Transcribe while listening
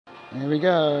There we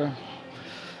go.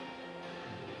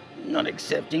 Not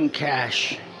accepting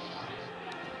cash.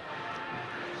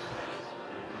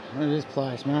 Look at this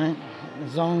place, mate.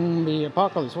 Zombie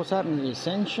apocalypse. What's happened to the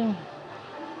Ascension?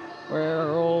 Where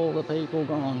are all the people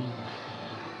gone?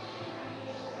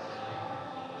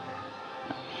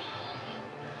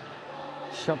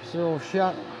 Shops are all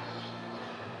shut.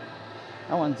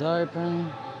 That one's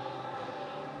open.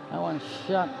 That one's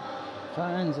shut.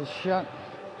 Phones are shut.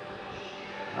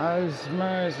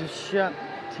 Osmos is shut.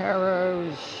 Tarot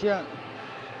is shut.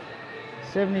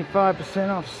 75%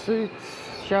 off suits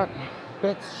shut.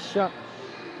 Bets shut.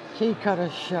 Key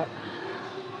cutters shut.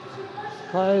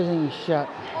 Clothing shut.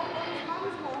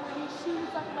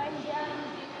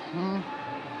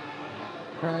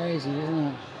 Crazy, isn't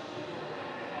it?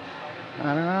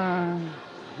 I don't know.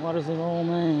 What does it all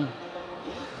mean?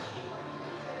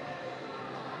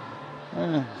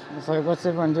 Yeah, it's like, what's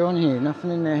everyone doing here?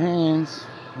 Nothing in their hands.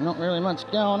 Not really much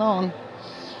going on.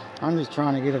 I'm just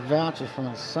trying to get a voucher for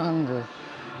my son to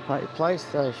play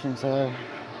PlayStation, so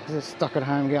he's just stuck at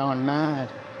home going mad.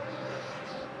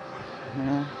 You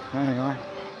know, anyway.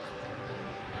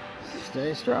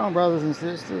 Stay strong, brothers and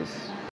sisters.